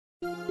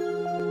I'm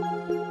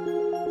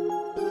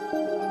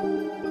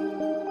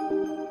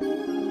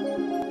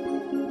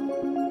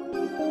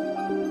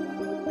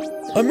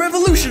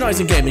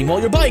revolutionizing gaming while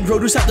you're buying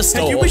produce at the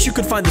store. And you wish you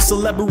could find the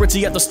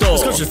celebrity at the store.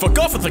 Because you fuck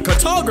off with a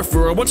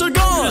cartographer and what's a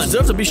gun? You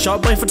deserve to be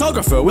shot by a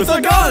photographer with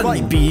a gun.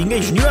 By being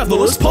Asian, you have the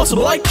lowest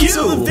possible IQ.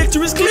 So the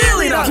victor is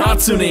clearly not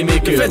Hatsune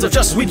Miku. The fans are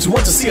just weeps who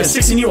want to see a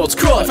 16-year-old's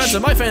crush. The fans are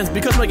my fans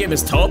because my game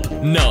is top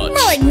notch.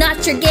 More like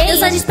not your game. Those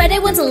just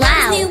better ones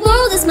allowed. This new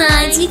world is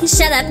mine, so you can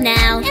shut up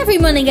now. Every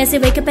morning as I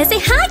wake up, I say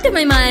hi to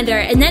my monitor,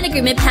 and then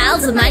agree my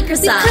pals with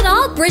Microsoft. We cut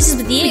all bridges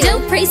with you. We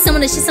don't praise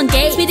someone that's just on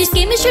gay. Swedish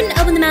gamers shouldn't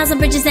open their mouths on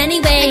bridges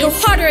anyway. I go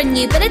harder on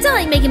you, but I don't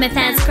like making my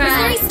fans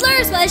cry. Throwing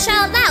slurs while I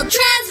shout out loud.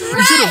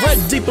 You should have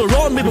read deeper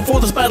on me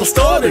before this battle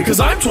started, cause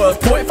I'm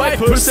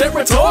 12.5%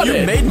 retarded.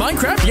 You made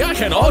Minecraft? Yeah, I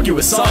can't argue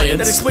with science.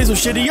 That explains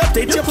those shitty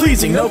updates you're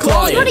pleasing no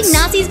clients. Supporting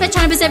Nazis by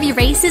trying to preserve your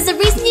race is the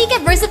reason you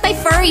get roasted by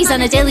furries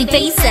on a daily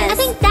basis. I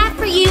think that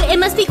for you, it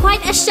must be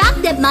quite a shock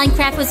that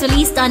Minecraft was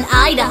released on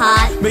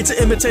Idaho. Made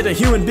to imitate a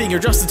human being, you're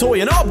just a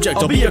toy, an object.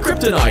 I'll be a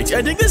kryptonite,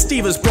 ending this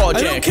Diva's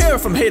project. I don't care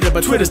if I'm hated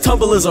by Twitter's,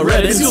 Tumblr's, or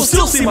Reddit, you'll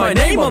still see my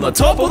name on the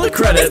top of the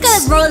credits. This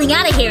guy's rolling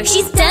out of here,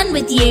 she's done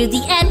with you.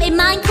 The M in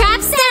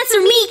Minecraft stands for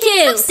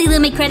Miku. Don't steal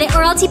my credit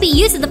or I'll TP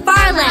you to the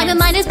far left. I'm a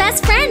miner's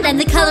best friend, I'm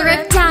the color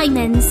of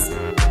diamonds.